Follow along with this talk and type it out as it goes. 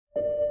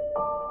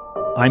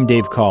I'm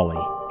Dave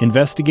Cawley,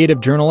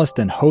 investigative journalist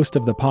and host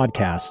of the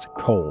podcast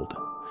Cold.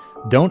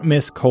 Don't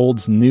miss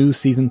Cold's new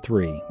Season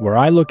 3, where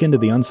I look into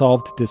the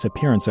unsolved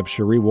disappearance of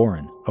Sheree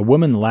Warren, a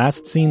woman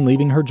last seen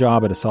leaving her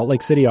job at a Salt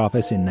Lake City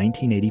office in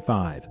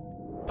 1985.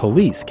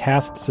 Police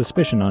cast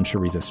suspicion on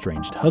Sheree's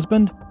estranged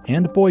husband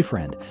and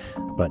boyfriend,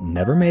 but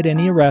never made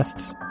any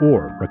arrests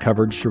or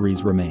recovered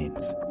Sheree's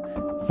remains.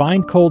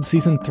 Find Cold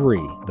Season 3,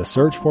 The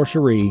Search for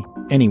Sheree,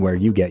 anywhere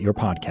you get your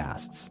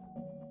podcasts.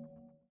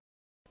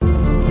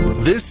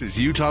 This is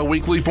Utah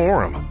Weekly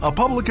Forum, a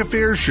public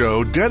affairs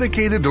show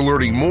dedicated to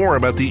learning more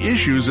about the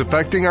issues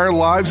affecting our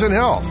lives and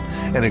health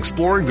and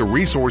exploring the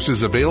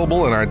resources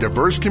available in our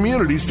diverse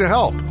communities to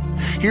help.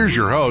 Here's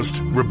your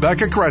host,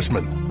 Rebecca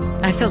Cressman.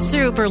 I feel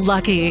super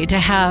lucky to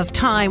have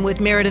time with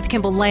Meredith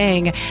Kimball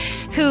Lang,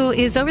 who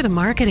is over the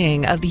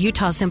marketing of the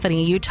Utah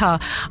Symphony, Utah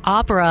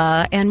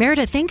Opera. And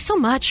Meredith, thanks so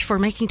much for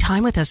making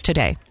time with us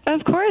today.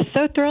 Of course.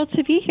 So thrilled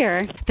to be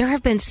here. There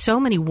have been so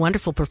many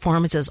wonderful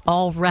performances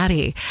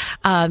already,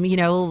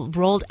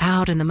 rolled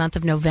out in the month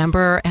of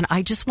November. And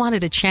I just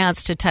wanted a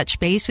chance to touch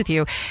base with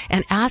you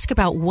and ask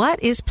about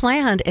what is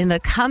planned in the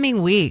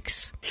coming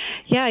weeks.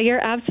 Yeah,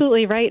 you're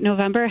absolutely right.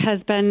 November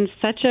has been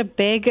such a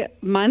big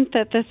month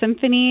at the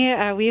Symphony.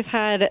 We've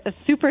had a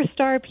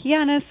superstar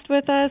pianist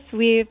with us.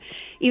 We've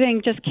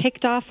even just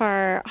kicked off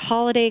our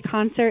holiday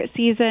concert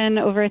season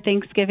over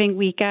Thanksgiving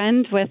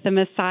weekend with the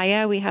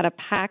Messiah. We had a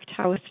packed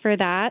house for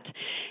that.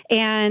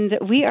 And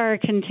we are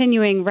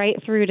continuing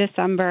right through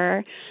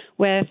December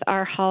with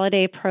our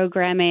holiday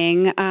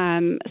programming.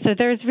 So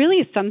there's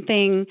really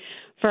something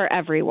for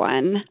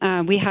everyone.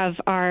 We have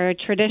our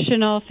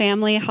traditional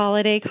family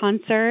holiday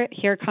concert,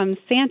 Here Comes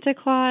Santa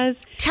Claus.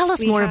 Tell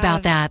us more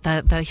about that,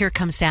 the Here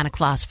Comes Santa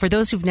Claus, for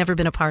those who've never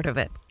been a part of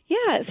it.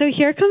 Yeah, so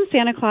Here Comes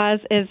Santa Claus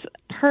is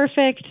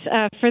perfect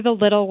for the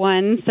little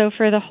one, so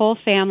for the whole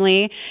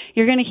family.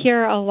 You're going to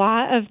hear a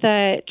lot of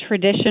the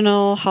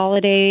traditional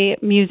holiday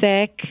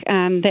music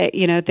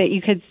that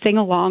you could sing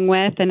along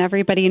with and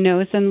everybody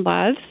knows and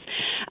loves.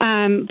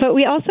 But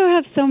we also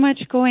have so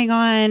much going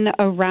on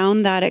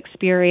around that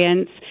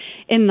experience.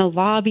 In the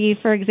lobby,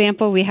 for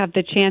example, we have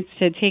the chance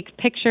to take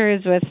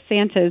pictures with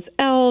Santa's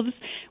elves.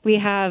 We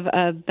have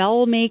a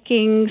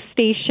bell-making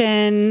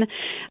station.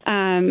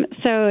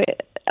 So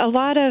a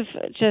lot of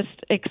just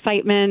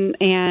excitement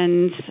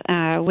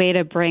and way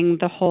to bring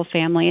the whole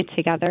family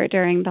together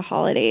during the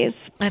holidays.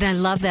 And I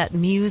love that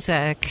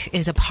music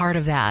is a part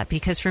of that,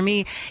 because for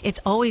me, it's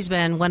always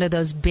been one of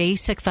those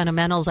basic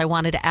fundamentals I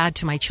wanted to add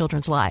to my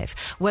children's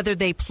life. Whether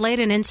they played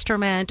an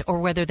instrument or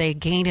whether they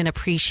gained an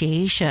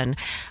appreciation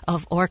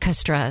of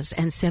orchestras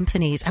and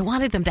symphonies, I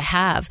wanted them to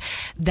have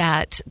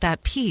that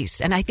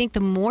piece. And I think the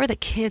more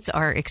that kids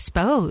are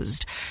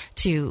exposed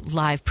to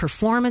live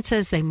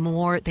performances, the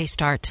more they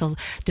start to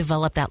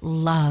develop that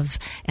love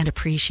and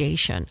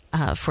appreciation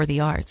for the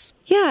arts.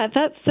 Yeah,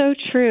 that's so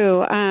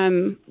true.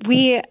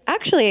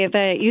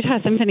 The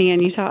Utah Symphony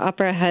and Utah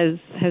Opera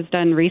has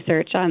done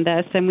research on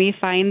this, and we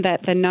find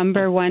that the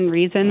number one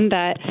reason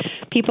that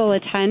people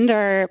attend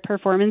our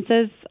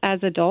performances as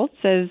adults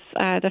is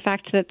the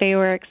fact that they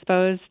were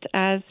exposed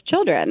as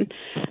children.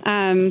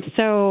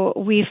 So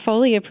we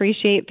fully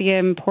appreciate the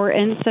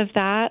importance of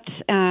that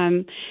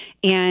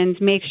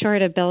and make sure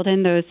to build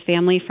in those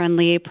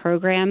family-friendly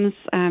programs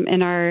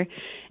in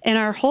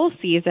our whole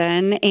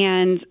season.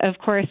 And, of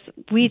course,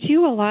 we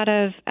do a lot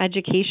of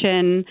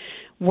education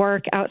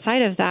work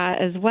outside of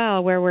that as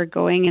well, where we're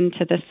going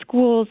into the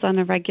schools on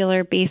a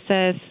regular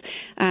basis,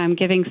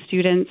 giving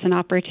students an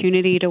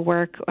opportunity to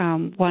work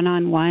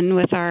one-on-one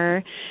with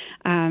our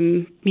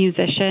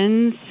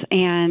musicians.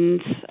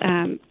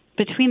 And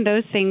between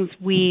those things,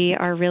 we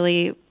are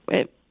really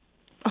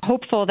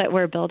hopeful that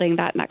we're building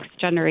that next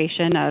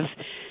generation of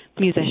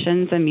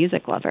musicians and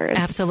music lovers.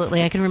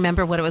 Absolutely. I can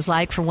remember what it was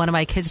like for one of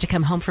my kids to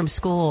come home from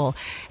school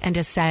and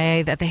to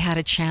say that they had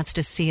a chance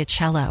to see a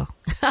cello.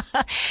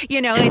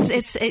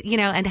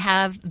 And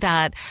have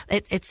that.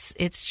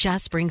 It's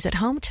just brings it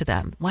home to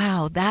them.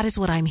 Wow, that is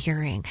what I'm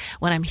hearing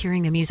when I'm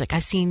hearing the music.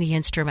 I've seen the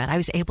instrument. I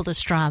was able to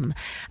strum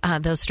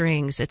those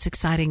strings. It's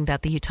exciting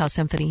that the Utah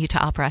Symphony,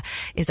 Utah Opera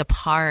is a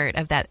part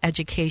of that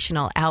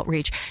educational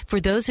outreach. For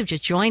those who've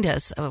just joined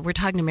us, we're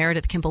talking to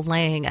Meredith Kimball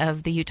Lang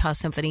of the Utah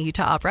Symphony,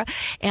 Utah Opera,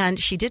 and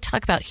she did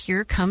talk about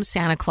Here Comes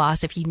Santa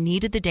Claus. If you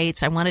needed the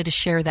dates, I wanted to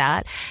share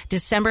that.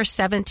 December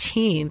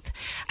 17th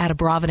at a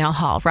Bravenel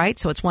Hall, right?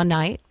 So it's one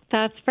night.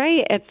 That's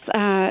right.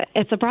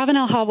 It's a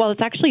Bravenel Hall. Well,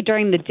 it's actually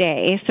during the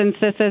day, since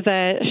this is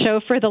a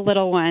show for the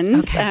little ones.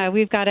 Okay.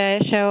 We've got a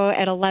show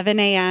at 11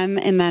 a.m.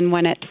 and then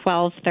one at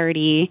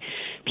 12:30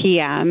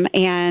 p.m.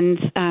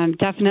 And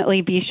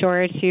definitely be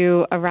sure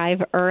to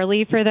arrive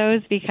early for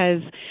those,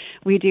 because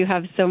we do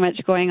have so much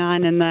going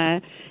on in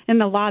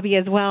the lobby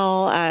as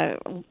well.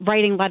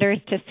 Writing letters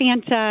to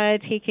Santa,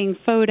 taking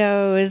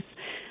photos.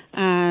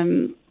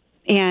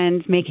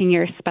 and making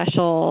your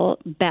special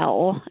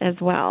bell as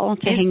well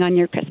to hang on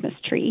your Christmas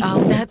tree.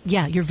 Oh,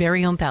 your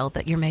very own bell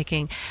that you're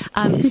making.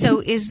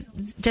 So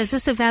does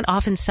this event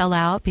often sell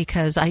out?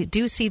 Because I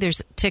do see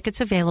there's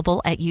tickets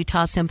available at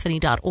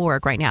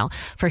utahsymphony.org right now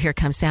for Here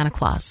Comes Santa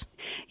Claus.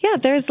 Yeah,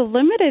 there's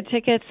limited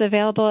tickets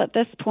available at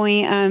this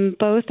point.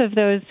 Both of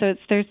those,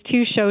 there's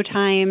 2 show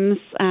times.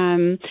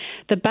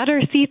 The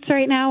better seats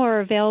right now are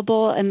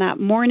available in that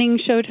morning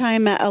show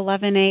time at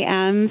 11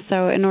 a.m.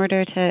 So in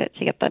order to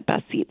get the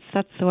best seats,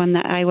 that's the one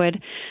that I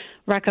would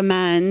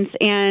recommend.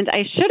 And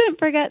I shouldn't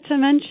forget to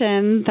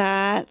mention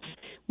that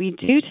we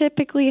do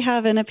typically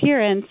have an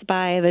appearance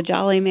by the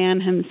Jolly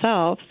Man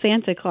himself,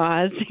 Santa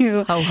Claus,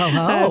 who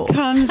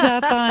comes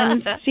up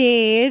on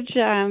stage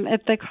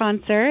at the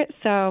concert.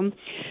 So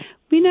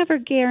we never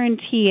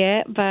guarantee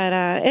it, but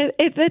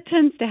it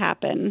tends to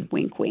happen.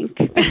 Wink, wink.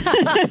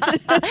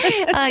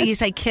 You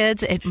say,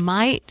 kids, it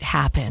might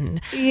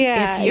happen.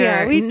 Yeah, if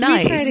you're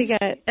nice we try to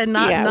get, and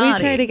not naughty. We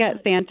try to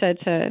get Santa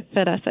to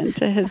fit us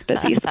into his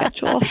busy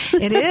schedule.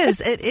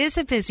 It is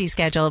a busy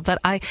schedule, but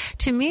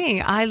to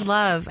me, I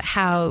love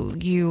how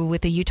you,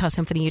 with the Utah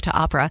Symphony, Utah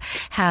Opera,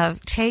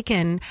 have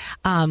taken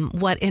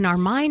what in our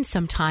minds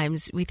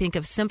sometimes we think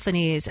of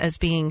symphonies as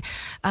being,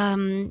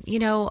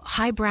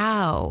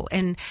 highbrow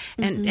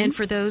and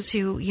for those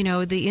who,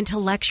 the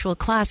intellectual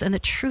class. And the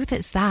truth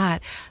is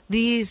that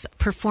these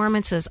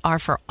performances are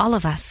for all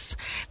of us,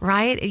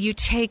 right? You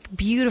take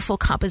beautiful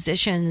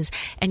compositions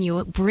and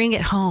you bring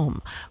it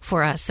home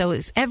for us. So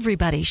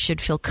everybody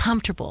should feel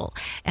comfortable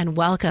and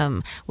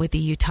welcome with the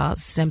Utah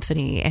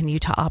Symphony and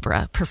Utah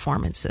Opera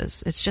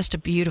performances. It's just a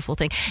beautiful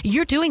thing.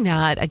 You're doing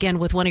that, again,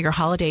 with one of your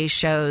holiday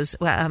shows.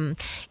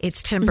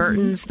 It's Tim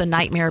Burton's The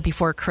Nightmare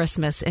Before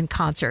Christmas in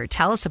concert.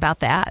 Tell us about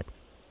that.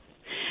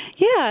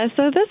 Yeah,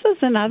 so this is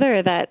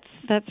another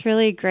that's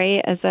really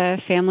great as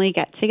a family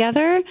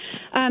get-together.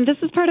 This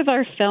is part of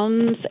our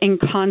Films in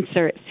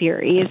Concert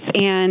series,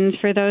 and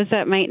for those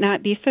that might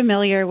not be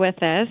familiar with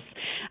this,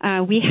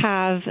 we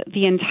have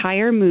the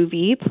entire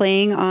movie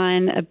playing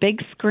on a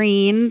big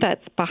screen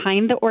that's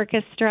behind the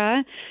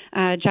orchestra,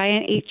 a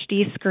giant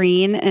HD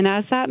screen, and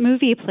as that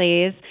movie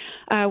plays,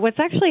 what's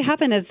actually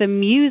happened is the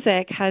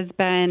music has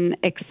been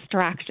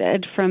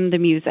extracted from the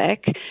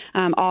music.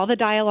 All the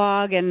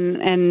dialogue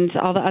and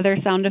all the other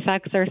sound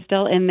effects are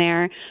still in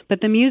there, but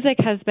the music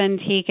has been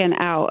taken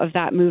out of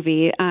that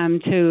movie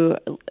to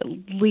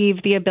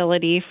leave the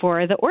ability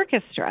for the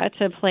orchestra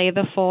to play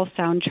the full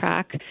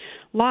soundtrack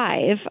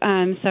live.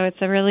 So it's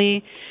a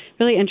really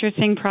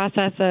interesting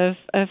process of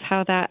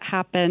how that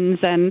happens.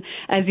 And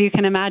as you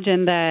can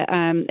imagine,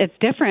 it's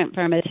different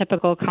from a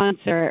typical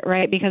concert,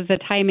 right? Because the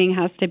timing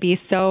has to be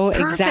so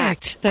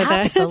perfect.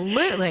 Exact. So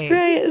absolutely.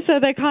 Right. So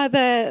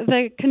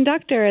the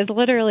conductor is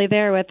literally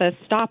there with a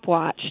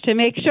stopwatch to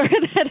make sure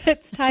that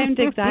it's timed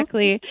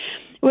exactly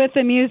with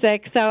the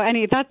music. So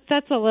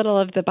that's a little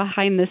of the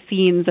behind the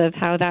scenes of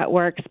how that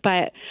works.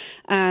 But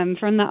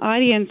from the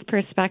audience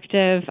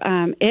perspective,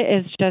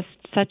 it is just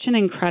such an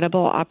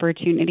incredible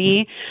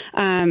opportunity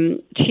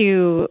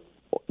to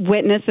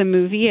witness a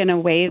movie in a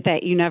way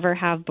that you never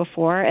have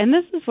before. And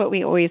this is what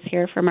we always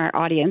hear from our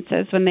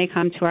audiences when they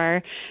come to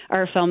our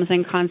Films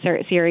in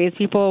Concert series.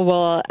 People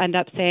will end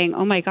up saying,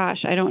 oh my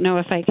gosh, I don't know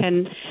if I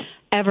can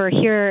ever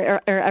hear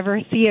or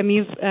ever see a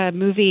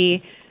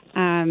movie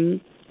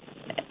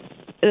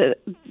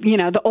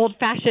the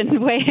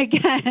old-fashioned way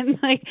again.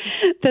 Like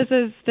this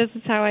is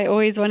how I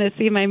always want to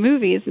see my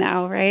movies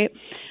now, right?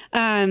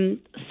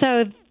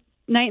 So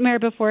Nightmare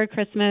Before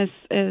Christmas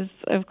is,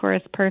 of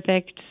course,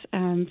 perfect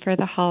for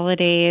the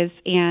holidays,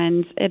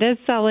 and it is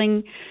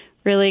selling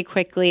really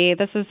quickly.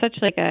 This is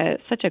such a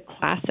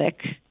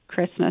classic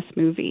Christmas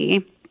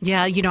movie.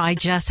 Yeah, I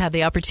just had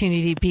the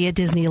opportunity to be at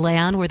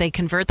Disneyland where they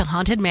convert the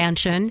Haunted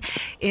Mansion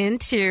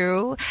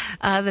into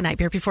The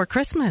Nightmare Before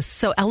Christmas.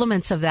 So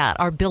elements of that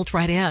are built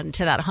right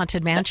into that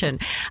Haunted Mansion.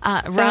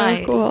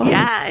 Right. Cool.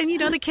 Yeah. And,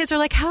 the kids are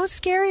like, how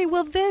scary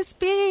will this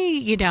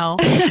be?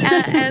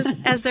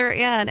 As they're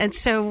in. And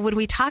so when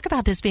we talk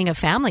about this being a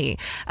family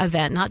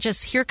event, not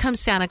just Here Comes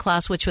Santa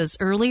Claus, which was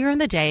earlier in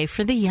the day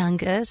for the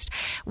youngest,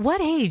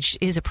 what age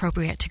is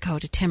appropriate to go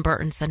to Tim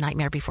Burton's The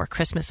Nightmare Before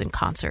Christmas in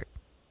concert?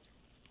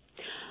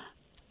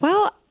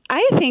 Well,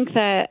 I think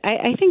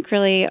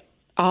really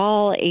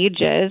all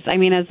ages. I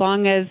mean, as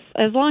long as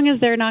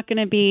they're not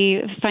going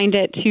to find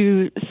it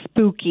too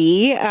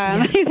spooky.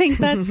 I think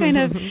that's kind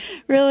of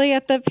really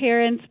at the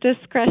parents'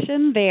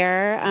 discretion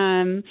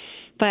there.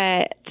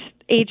 But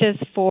ages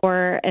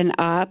 4 and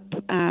up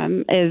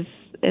is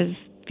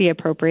the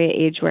appropriate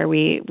age where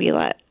we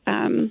let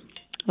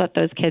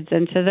those kids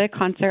into the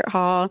concert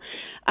hall.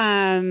 So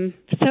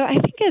I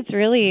think it's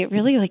really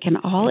like an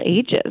all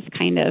ages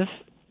kind of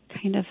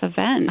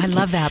event. I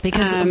love that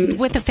because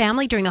with the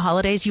family during the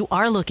holidays, you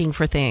are looking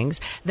for things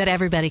that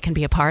everybody can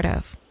be a part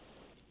of.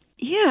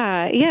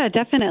 Yeah,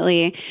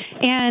 definitely.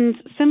 And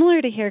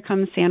similar to Here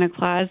Comes Santa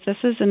Claus, this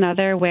is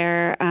another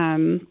where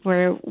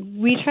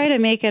we try to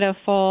make it a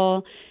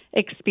full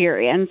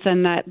experience,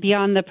 and that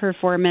beyond the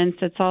performance,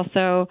 it's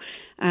also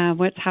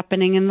what's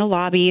happening in the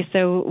lobby.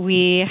 So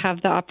we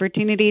have the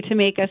opportunity to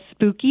make a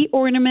spooky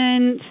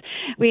ornament.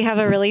 We have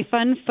a really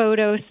fun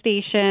photo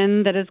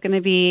station that is going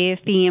to be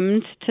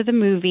themed to the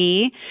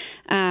movie.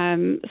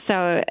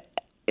 So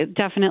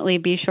definitely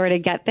be sure to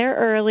get there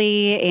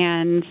early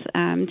and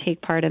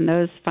take part in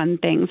those fun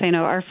things. I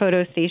know our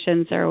photo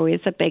stations are always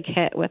a big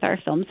hit with our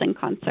films in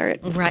concert.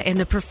 Right, and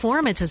the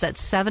performance is at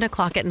 7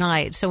 o'clock at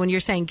night. So when you're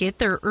saying get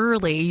there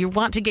early, you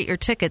want to get your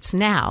tickets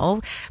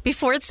now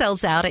before it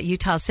sells out at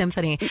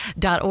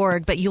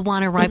utahsymphony.org. But you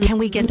want to arrive. Can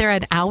we get there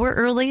an hour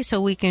early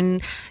so we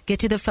can get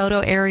to the photo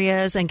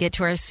areas and get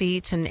to our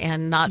seats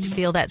and not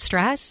feel that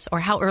stress? Or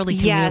how early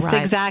can we arrive?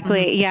 Yes,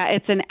 exactly. Yeah,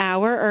 it's an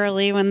hour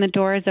early when the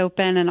doors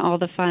open and all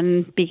the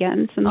fun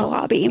begins in the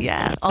lobby.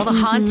 Yeah, all the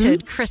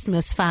haunted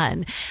Christmas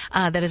fun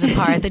that is a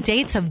part. The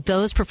dates of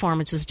those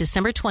performances,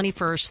 December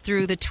 21st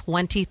through the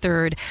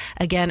 23rd,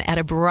 again at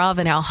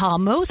Abravanel Hall.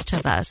 Most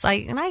of us, I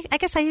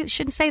guess I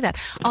shouldn't say that,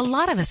 a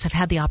lot of us have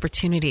had the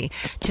opportunity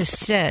to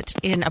sit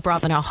in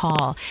Abravanel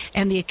Hall,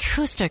 and the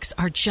acoustics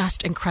are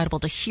just incredible.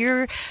 To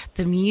hear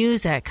the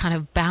music kind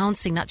of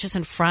bouncing, not just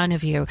in front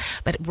of you,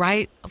 but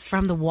right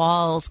from the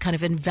walls, kind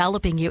of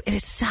enveloping you. It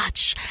is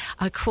such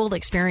a cool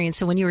experience.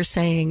 So when you were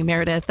saying,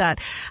 Meredith, that,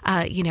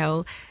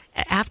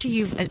 after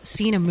you've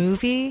seen a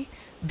movie,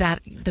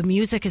 that the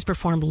music is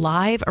performed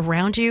live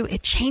around you,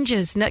 it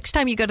changes. Next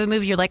time you go to the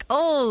movie, you're like,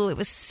 oh, it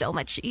was so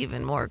much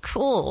even more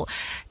cool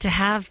to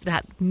have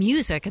that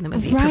music in the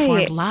movie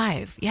performed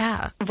live.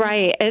 Yeah.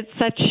 Right. It's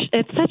such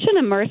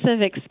an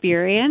immersive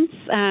experience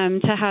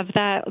to have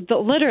that,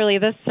 literally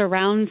the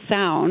surround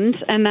sound,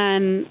 and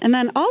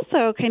then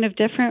also kind of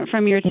different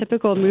from your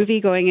typical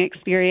movie-going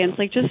experience,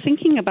 like just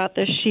thinking about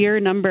the sheer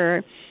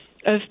number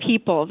of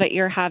people that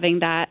you're having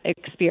that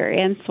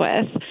experience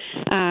with.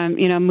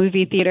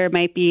 Movie theater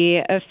might be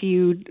a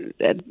few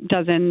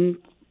dozen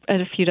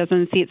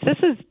seats. This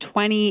is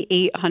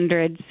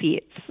 2,800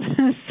 seats.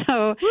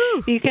 So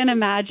you can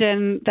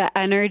imagine the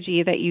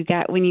energy that you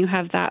get when you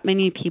have that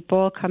many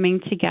people coming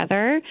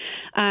together.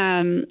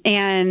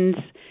 And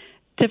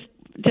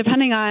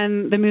depending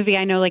on the movie,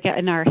 I know like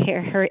in our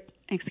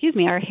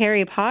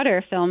Harry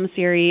Potter film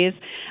series,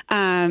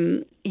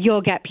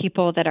 you'll get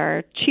people that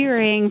are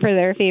cheering for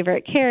their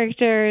favorite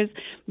characters,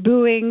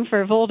 booing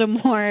for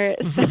Voldemort.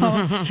 So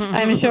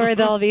I'm sure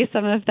there'll be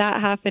some of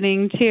that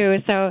happening too.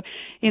 So,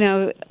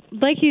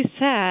 like you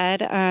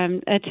said,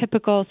 a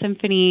typical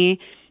symphony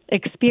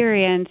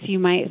experience, you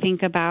might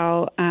think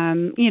about,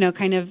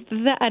 kind of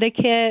the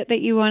etiquette that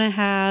you want to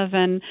have.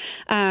 And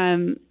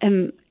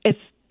it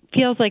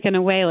feels like, in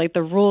a way, like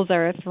the rules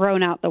are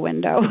thrown out the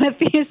window with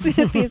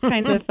these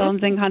kinds of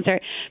films in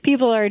concert.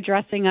 People are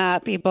dressing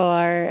up. People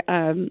are,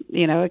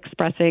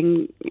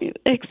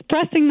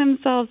 expressing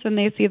themselves when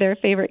they see their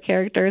favorite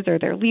characters or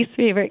their least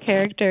favorite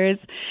characters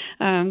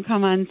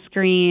come on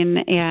screen.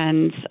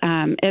 And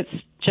it's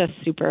just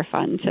super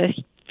fun to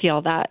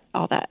feel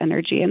all that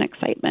energy and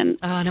excitement.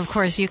 And of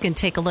course, you can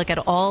take a look at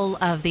all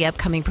of the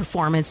upcoming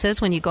performances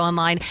when you go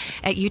online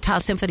at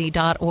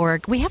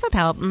utahsymphony.org. We have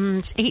about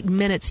 8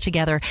 minutes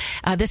together.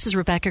 This is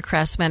Rebecca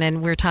Cressman,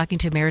 and we're talking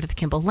to Meredith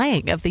Kimball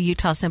Lang of the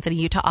Utah Symphony,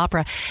 Utah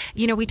Opera.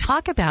 We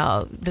talk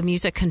about the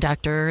music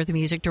conductor, the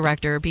music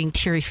director being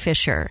Terry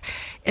Fisher.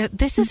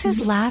 This is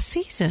his last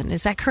season.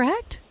 Is that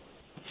correct?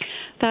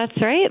 That's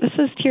right. This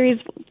is Terry's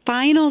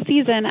final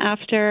season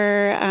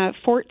after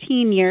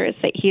 14 years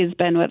that he's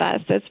been with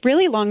us. It's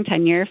really long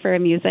tenure for a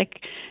music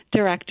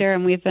director,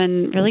 and we've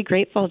been really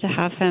grateful to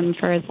have him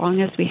for as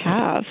long as we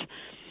have.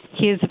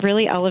 He's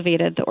really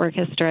elevated the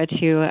orchestra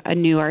to a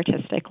new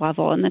artistic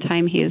level in the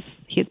time he's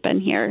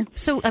been here.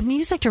 So a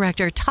music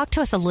director, talk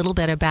to us a little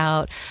bit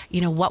about,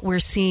 what we're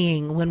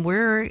seeing when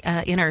we're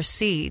in our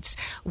seats.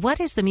 What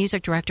is the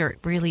music director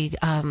really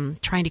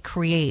trying to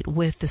create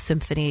with the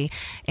symphony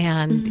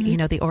and,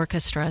 the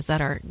orchestras that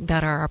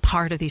are a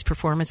part of these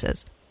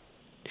performances?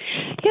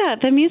 Yeah,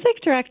 the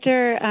music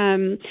director,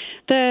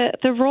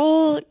 the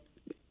role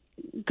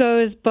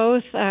goes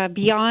both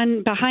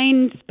behind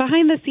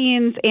the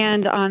scenes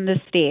and on the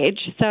stage.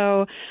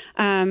 So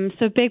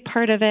a big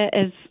part of it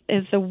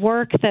is the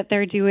work that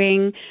they're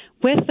doing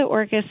with the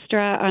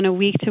orchestra on a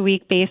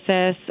week-to-week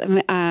basis,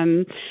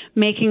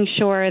 making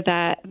sure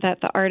that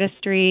the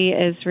artistry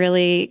is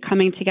really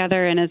coming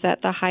together and is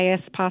at the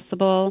highest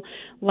possible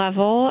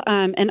level,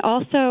 and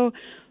also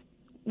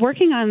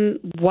working on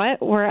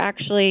what we're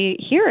actually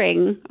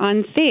hearing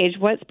on stage,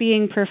 what's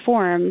being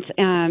performed,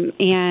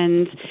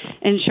 and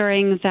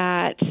ensuring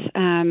that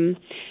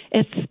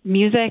it's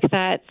music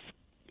that's,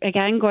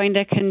 again, going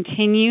to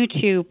continue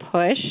to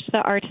push the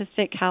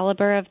artistic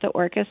caliber of the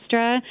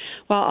orchestra,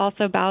 while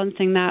also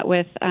balancing that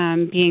with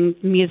being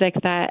music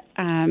that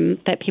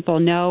people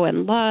know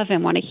and love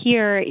and want to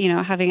hear,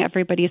 having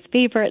everybody's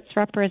favorites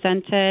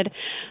represented.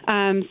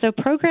 So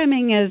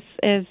programming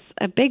is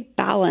a big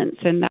balance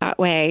in that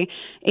way,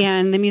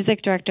 and the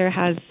music director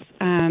has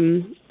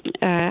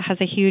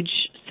a huge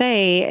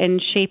say in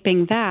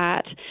shaping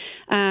that.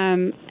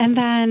 And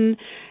then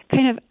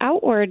kind of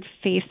outward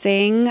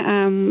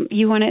facing,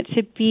 you want it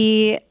to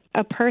be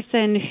a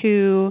person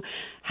who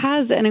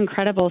has an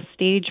incredible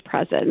stage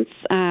presence.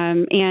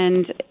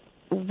 And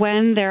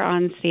when they're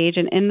on stage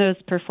and in those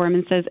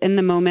performances, in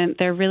the moment,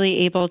 they're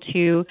really able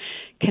to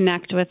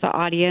connect with the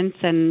audience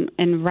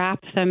and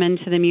wrap them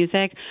into the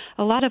music.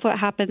 A lot of what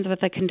happens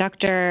with a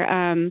conductor,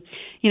 and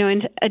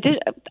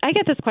I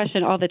get this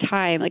question all the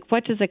time, like,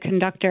 what does a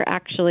conductor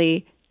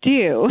actually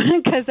do?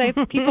 Because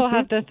people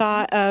have the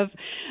thought of,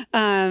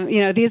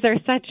 these are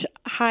such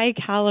high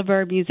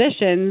caliber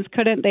musicians.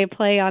 Couldn't they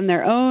play on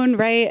their own,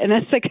 right? And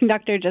as the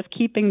conductor just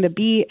keeping the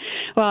beat.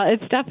 Well,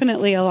 it's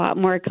definitely a lot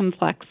more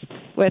complex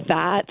with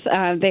that.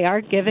 They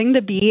are giving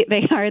the beat.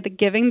 They are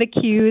giving the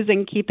cues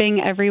and keeping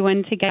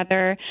everyone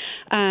together.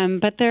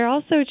 But they're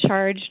also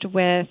charged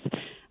with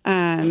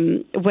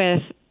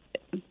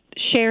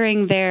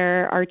sharing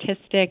their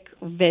artistic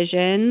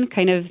vision,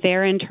 kind of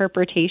their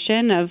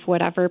interpretation of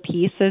whatever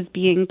piece is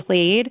being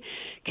played,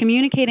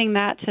 communicating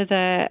that to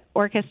the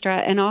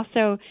orchestra, and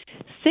also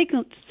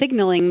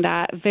signaling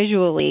that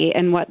visually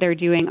in what they're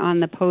doing on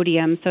the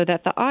podium so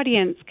that the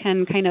audience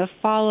can kind of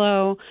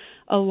follow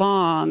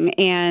along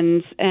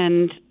and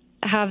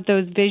have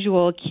those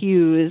visual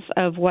cues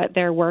of what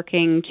they're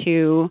working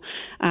to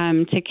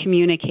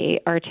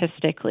communicate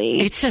artistically.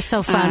 It's just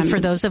so fun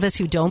for those of us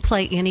who don't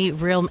play any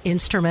real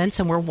instruments,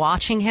 and we're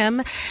watching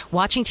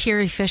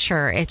Thierry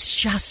Fisher. It's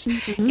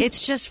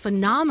just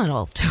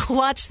phenomenal to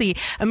watch the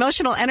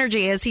emotional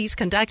energy as he's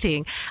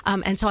conducting.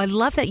 And so I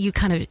love that you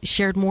kind of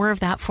shared more of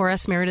that for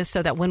us, Meredith,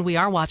 so that when we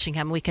are watching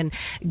him, we can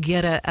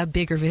get a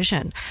bigger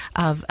vision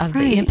of right.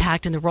 the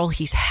impact and the role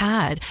he's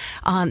had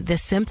on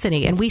this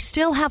symphony. And we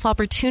still have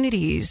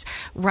opportunities,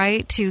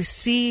 right, to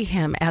see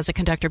him as a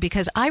conductor,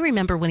 because I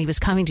remember when he was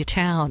coming to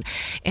town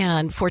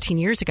and 14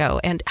 years ago,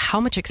 and how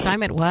much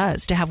excitement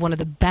was to have one of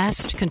the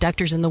best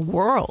conductors in the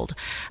world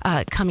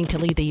coming to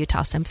lead the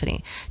Utah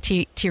Symphony,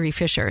 Thierry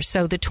Fisher.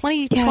 So the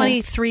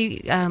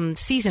 2023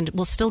 season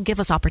will still give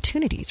us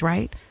opportunities,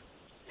 right?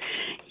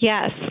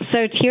 Yes.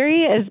 So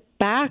Thierry is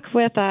back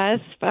with us.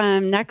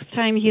 Next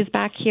time he's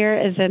back here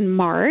is in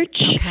March.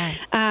 Okay.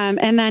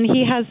 And then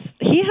he has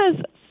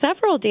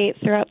several dates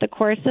throughout the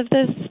course of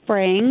this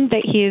spring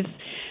that he's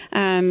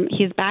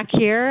back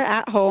here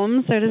at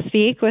home, so to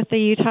speak, with the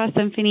Utah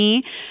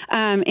Symphony.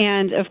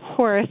 And of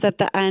course, at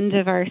the end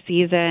of our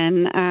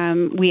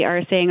season, we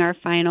are saying our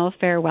final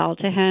farewell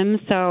to him.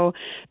 So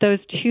those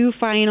two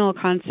final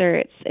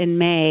concerts in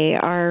May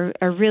are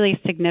really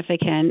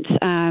significant.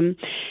 And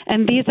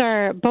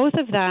both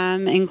of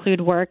them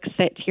include works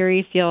that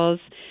Thierry feels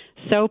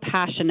so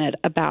passionate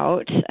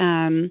about.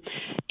 And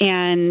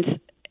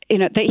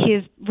that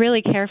he's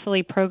really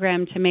carefully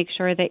programmed to make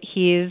sure that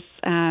he's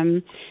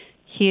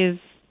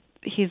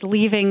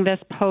leaving this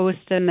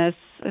post and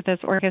this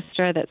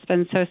orchestra that's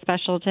been so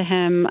special to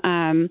him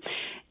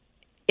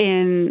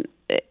in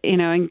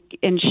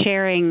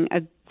sharing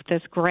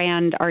this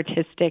grand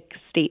artistic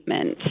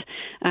statement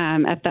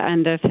at the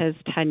end of his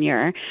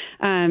tenure.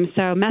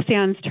 So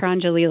Messiaen's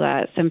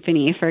Taranjalila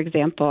Symphony, for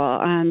example,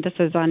 this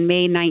is on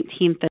May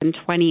 19th and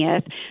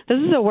 20th. This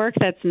is a work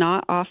that's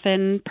not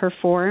often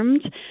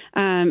performed.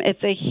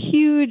 It's a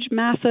huge,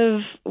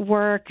 massive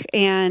work,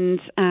 and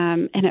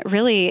it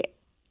really,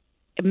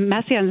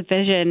 Messiaen's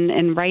vision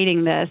in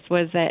writing this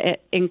was that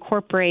it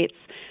incorporates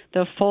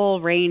the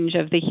full range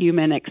of the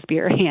human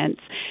experience.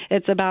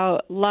 It's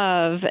about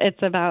love.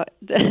 It's about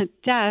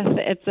death.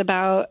 It's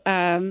about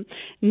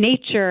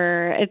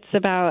nature. It's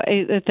about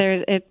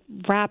it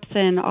wraps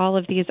in all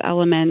of these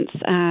elements.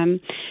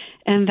 And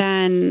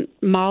then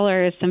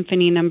Mahler's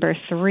Symphony Number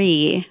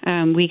 3,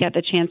 we get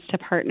the chance to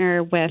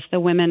partner with the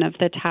women of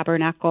the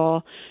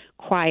Tabernacle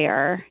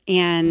Choir,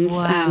 and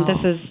wow. This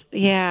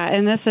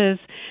is.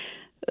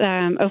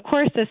 Of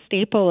course, a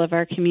staple of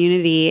our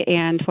community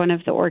and one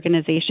of the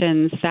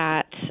organizations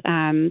that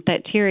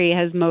Thierry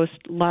has most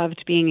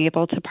loved being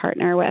able to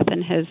partner with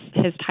in his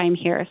time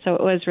here. So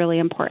it was really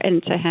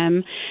important to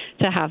him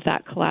to have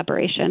that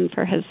collaboration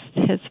for his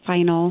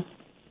final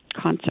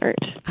concert.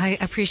 I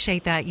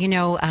appreciate that.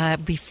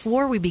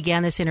 Before we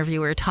began this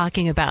interview, we were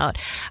talking about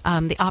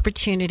the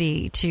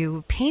opportunity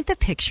to paint the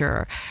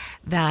picture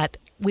that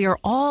we are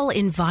all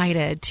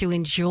invited to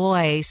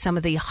enjoy some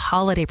of the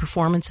holiday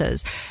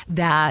performances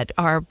that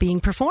are being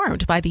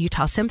performed by the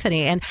Utah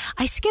Symphony. And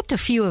I skipped a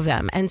few of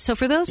them. And so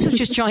for those who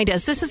just joined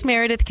us, this is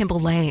Meredith Kimball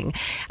Lang.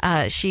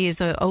 She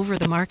is over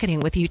the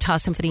marketing with Utah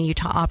Symphony,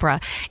 Utah Opera.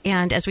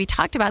 And as we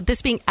talked about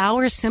this being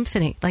our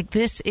symphony, like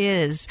this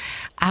is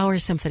our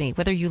symphony,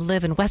 whether you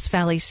live in West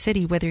Valley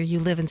City, whether you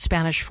live in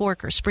Spanish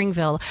Fork or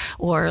Springville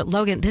or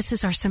Logan, this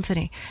is our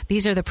symphony.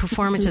 These are the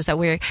performances that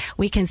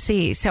we can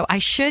see. So I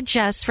should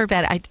just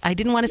forbid, I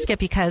didn't want to skip,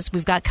 because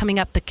we've got coming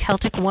up the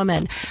Celtic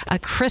Woman, a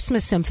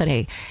Christmas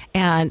symphony,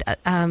 and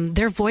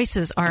their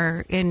voices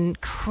are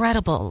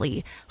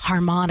incredibly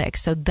harmonic.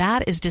 So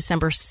that is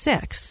December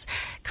 6th,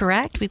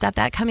 correct? We've got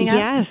that coming up?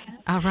 Yes.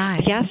 All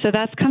right. Yeah, so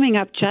that's coming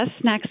up just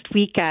next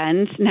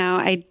weekend. Now,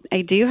 I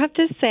do have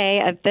to say,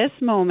 at this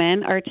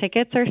moment, our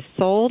tickets are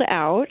sold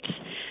out.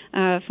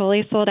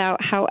 fully sold out.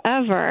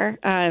 However,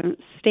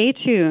 stay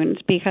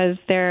tuned because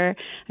I've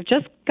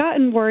just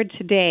gotten word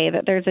today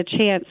that there's a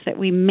chance that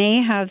we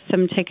may have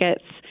some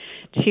tickets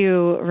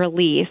to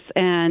release.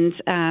 And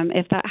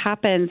if that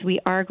happens, we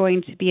are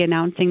going to be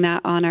announcing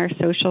that on our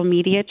social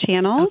media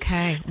channels.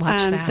 Okay,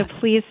 watch that. So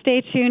please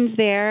stay tuned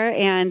there.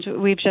 And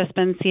we've just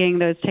been seeing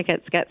those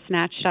tickets get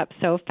snatched up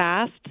so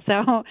fast.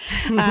 So,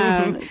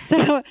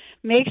 so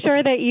make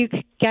sure that you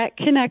get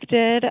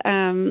connected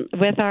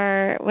with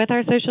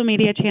our social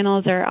media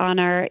channels or on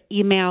our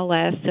email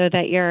list so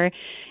that you're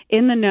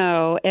in the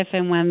know if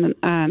and when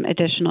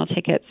additional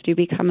tickets do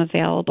become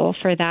available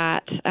for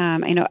that.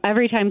 I know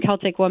every time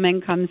Celtic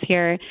Woman comes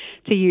here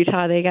to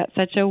Utah, they get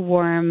such a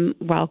warm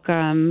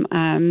welcome.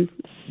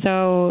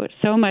 So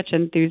much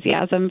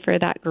enthusiasm for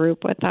that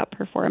group with that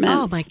performance.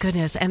 Oh, my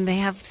goodness. And they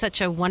have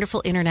such a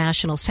wonderful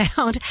international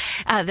sound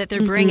that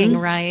they're bringing,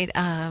 right?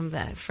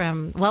 Right,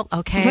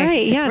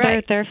 yeah,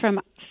 right. They're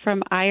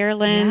from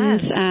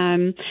Ireland. Yes.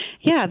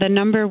 The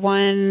number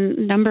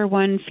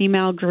one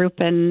female group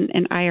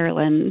in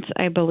Ireland,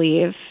 I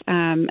believe.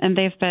 And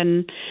they've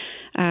been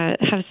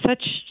have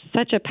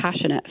such a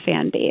passionate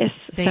fan base.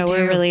 They do.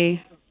 We're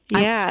really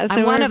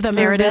I'm one of them,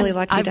 Meredith. Really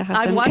lucky to have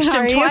I've them. watched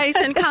them twice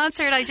in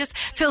concert. I just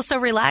feel so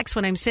relaxed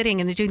when I'm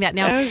sitting and doing that.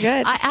 Now,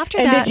 good. After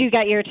and that, did you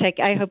get your ticket?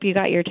 I hope you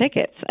got your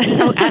tickets.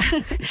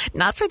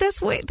 Not for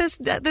this week,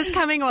 this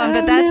coming one,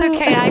 but that's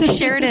okay. I've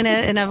shared in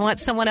it, and I want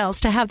someone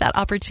else to have that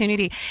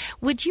opportunity.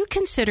 Would you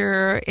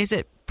consider? Is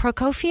it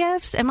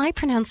Prokofiev's? Am I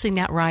pronouncing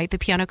that right? The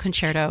piano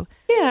concerto.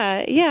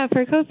 Yeah,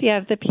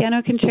 Prokofiev, the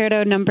Piano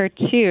Concerto Number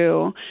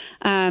 2.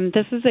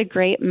 This is a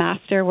great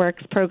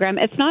Masterworks program.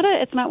 It's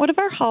not one of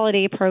our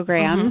holiday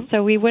programs,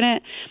 so we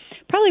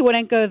probably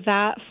wouldn't go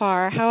that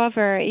far.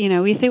 However,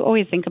 we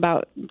always think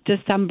about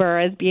December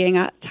as being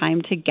a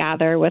time to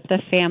gather with the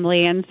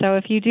family, and so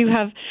if you do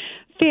have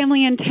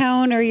family in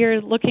town or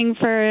you're looking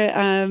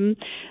for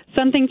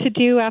something to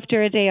do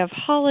after a day of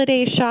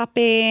holiday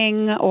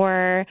shopping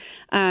or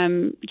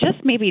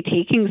just maybe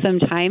taking some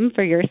time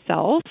for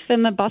yourself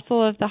in the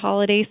bustle of the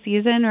holiday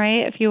season,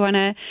 right? If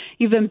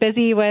you've been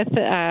busy with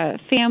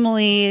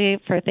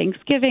family for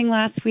Thanksgiving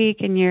last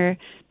week and you're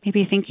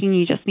maybe thinking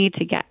you just need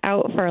to get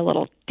out for a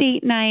little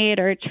date night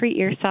or treat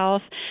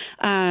yourself,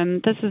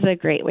 this is a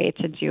great way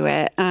to do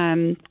it.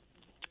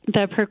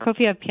 The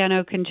Prokofiev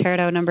Piano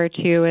Concerto Number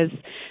 2 is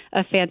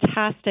a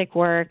fantastic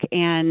work,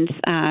 and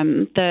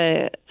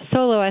the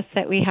soloist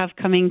that we have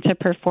coming to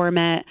perform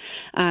it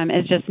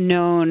is just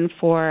known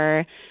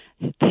for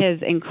his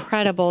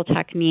incredible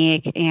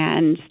technique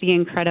and the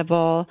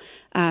incredible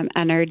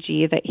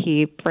energy that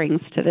he brings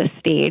to the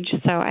stage.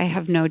 So I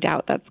have no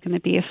doubt that's going to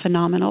be a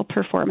phenomenal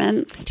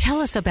performance.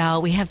 Tell us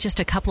about, we have just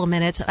a couple of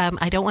minutes.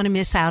 I don't want to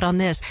miss out on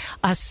this.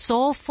 A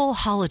Soulful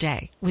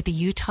Holiday with the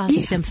Utah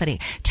Symphony.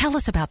 Tell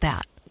us about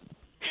that.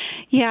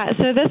 Yeah,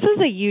 so this is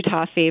a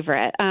Utah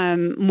favorite.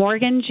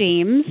 Morgan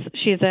James,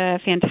 she's a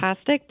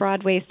fantastic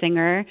Broadway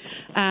singer.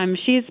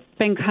 She's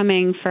been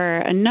coming for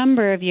a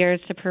number of years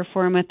to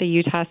perform with the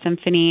Utah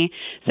Symphony.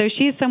 So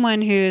she's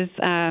someone who's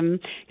kind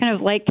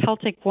of like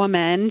Celtic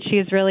Woman.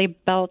 She's really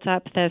built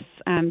up this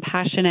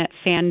passionate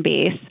fan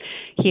base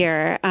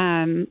here.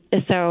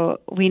 So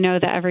we know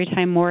that every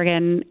time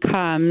Morgan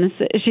comes,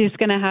 she's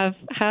going to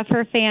have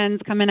her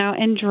fans coming out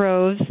in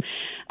droves.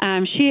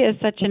 She is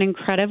such an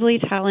incredibly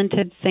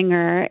talented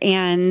singer,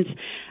 and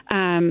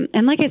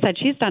like I said,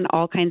 she's done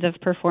all kinds of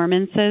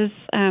performances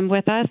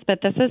with us, but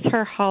this is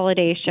her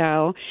holiday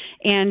show,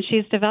 and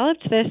she's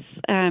developed this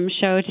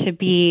show to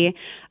be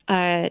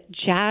a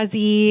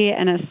jazzy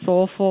and a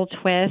soulful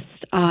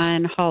twist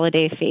on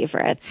holiday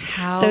favorites.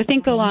 So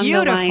think along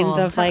the lines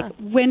of like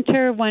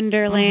Winter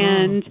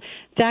Wonderland,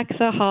 Deck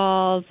the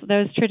Halls,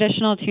 those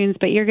traditional tunes,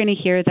 but you're going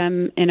to hear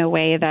them in a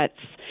way that's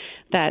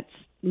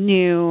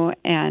new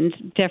and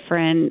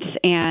different,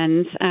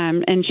 and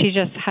she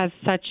just has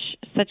such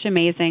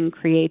amazing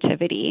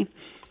creativity.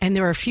 And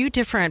there are a few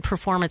different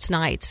performance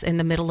nights in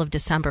the middle of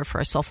December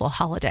for a Soulful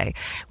Holiday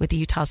with the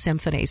Utah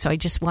Symphony. So I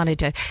just wanted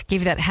to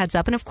give you that heads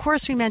up. And of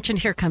course, we mentioned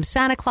Here Comes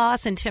Santa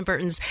Claus and Tim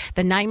Burton's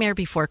The Nightmare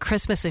Before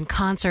Christmas in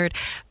concert.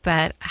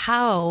 But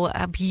how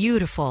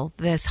beautiful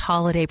this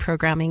holiday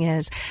programming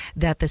is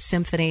that the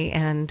symphony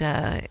and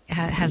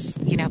has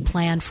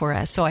planned for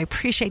us. So I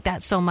appreciate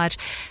that so much.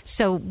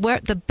 So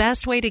the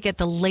best way to get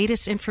the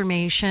latest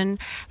information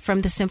from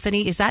the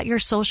symphony, is that your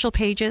social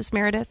pages,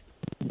 Meredith?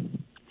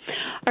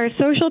 Our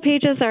social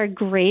pages are a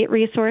great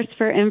resource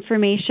for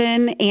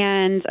information,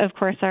 and of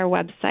course our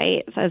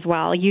website as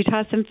well,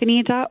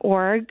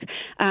 utahsymphony.org.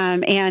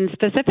 And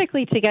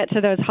specifically to get to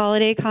those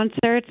holiday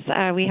concerts,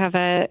 we have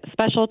a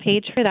special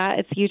page for that.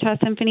 It's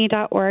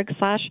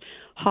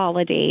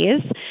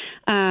utahsymphony.org/holidays,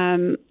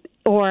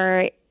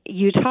 or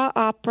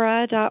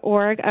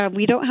utahopera.org.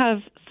 We don't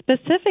have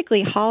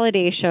specifically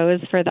holiday shows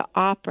for the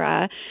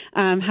opera.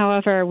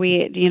 However,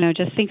 we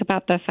just think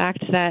about the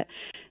fact that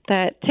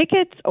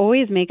tickets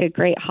always make a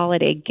great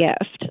holiday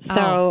gift.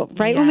 So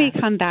when we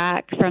come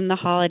back from the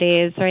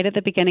holidays, right at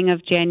the beginning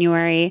of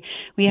January,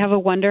 we have a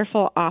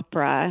wonderful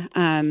opera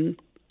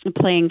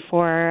playing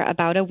for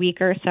about a week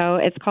or so.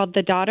 It's called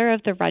The Daughter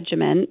of the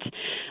Regiment.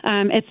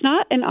 It's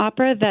not an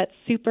opera that's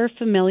super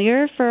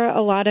familiar for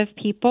a lot of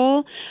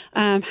people.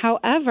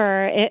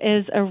 However, it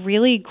is a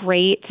really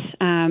great,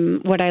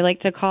 what I like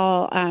to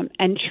call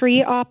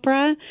entry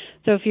opera.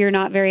 So if you're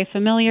not very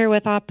familiar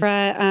with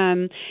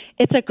opera,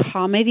 it's a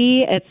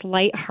comedy. It's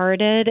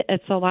lighthearted.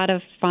 It's a lot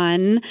of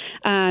fun.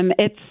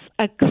 It's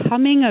a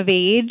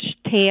coming-of-age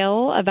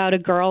tale about a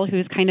girl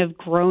who's kind of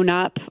grown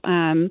up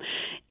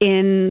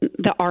in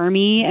the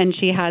Army, and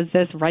she has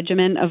this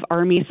regiment of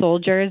Army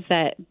soldiers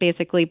that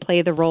basically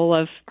play the role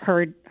of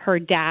her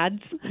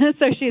dads.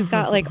 So she's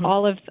got like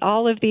all of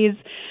these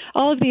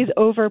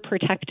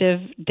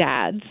overprotective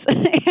dads,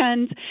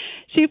 and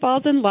she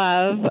falls in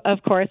love,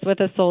 of course, with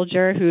a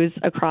soldier who's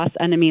across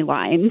enemy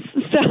lines.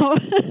 So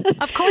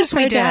of course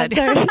we did.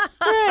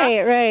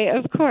 Right,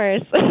 of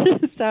course.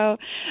 So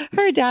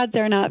her dads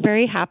are not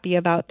very happy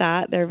about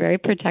that. They're very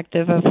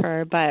protective of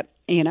her, but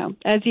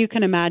as you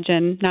can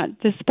imagine,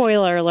 not the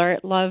spoiler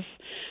alert, love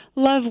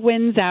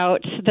wins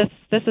out.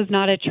 This is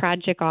not a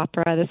tragic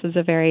opera. This is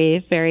a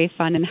very, very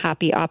fun and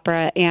happy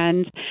opera,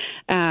 and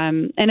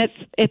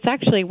it's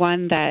actually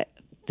one that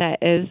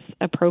is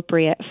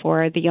appropriate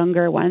for the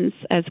younger ones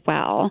as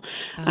well.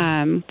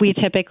 We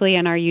typically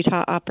in our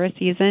Utah opera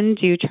season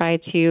do try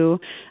to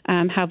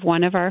have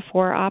one of our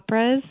 4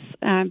 operas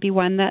be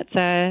one that's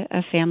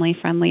a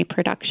family-friendly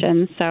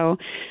production. So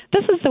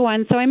this is the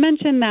one. So I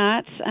mentioned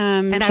that.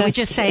 And I would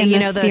just say,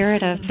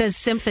 the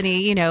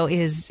symphony,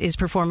 is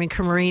performing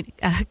Carmina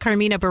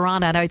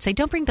Burana, and I would say,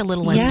 don't bring the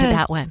little ones to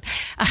that one.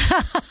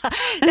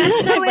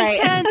 That's so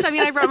intense. I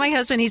mean, I brought my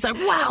husband. He's like,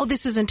 wow,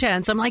 this is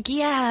intense. I'm like,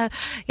 yeah,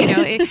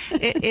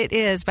 it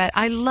is. But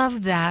I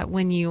love that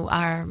when you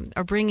are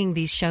bringing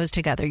these shows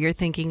together, you're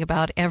thinking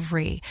about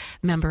every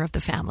member of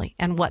the family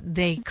and what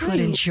they could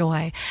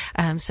enjoy.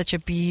 Such a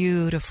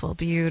beautiful,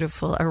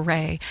 beautiful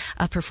array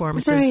of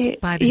performances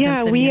by the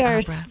symphony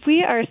and opera.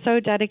 We are so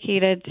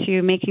dedicated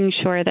to making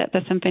sure that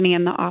the symphony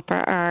and the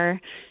opera are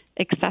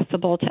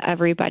accessible to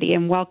everybody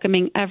and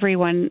welcoming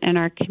everyone in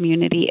our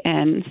community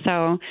in.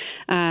 So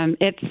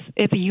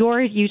it's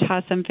your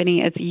Utah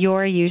Symphony, it's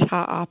your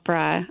Utah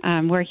Opera.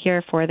 We're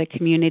here for the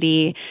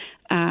community,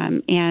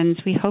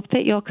 and we hope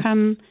that you'll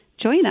come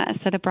join us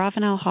at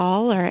Abravanel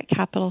Hall or at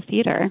Capitol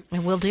Theater.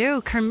 And we'll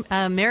do.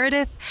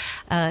 Meredith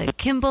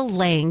Kimball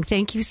Lang,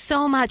 thank you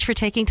so much for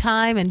taking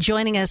time and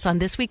joining us on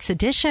this week's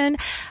edition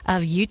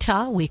of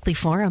Utah Weekly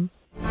Forum.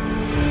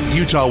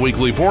 Utah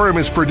Weekly Forum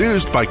is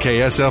produced by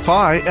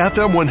KSFI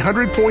FM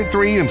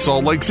 100.3 in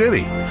Salt Lake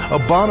City, a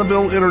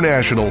Bonneville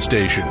International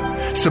station.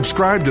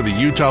 Subscribe to the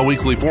Utah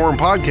Weekly Forum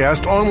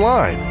podcast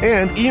online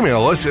and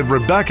email us at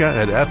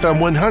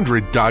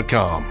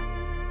rebecca@fm100.com.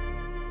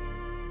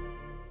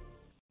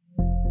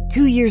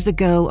 2 years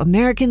ago,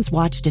 Americans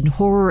watched in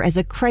horror as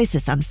a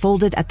crisis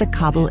unfolded at the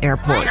Kabul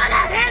airport.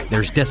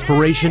 There's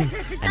desperation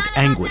and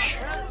anguish.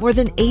 More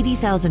than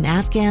 80,000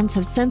 Afghans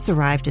have since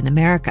arrived in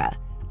America,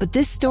 but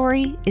this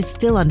story is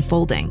still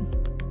unfolding.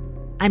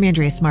 I'm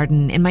Andrea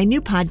Smartin. In my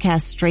new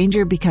podcast,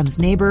 Stranger Becomes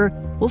Neighbor,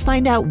 we'll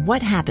find out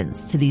what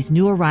happens to these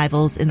new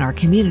arrivals in our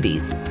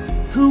communities.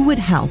 Who would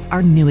help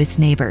our newest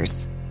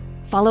neighbors?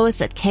 Follow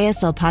us at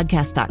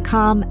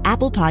kslpodcast.com,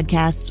 Apple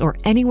Podcasts, or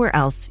anywhere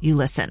else you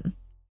listen.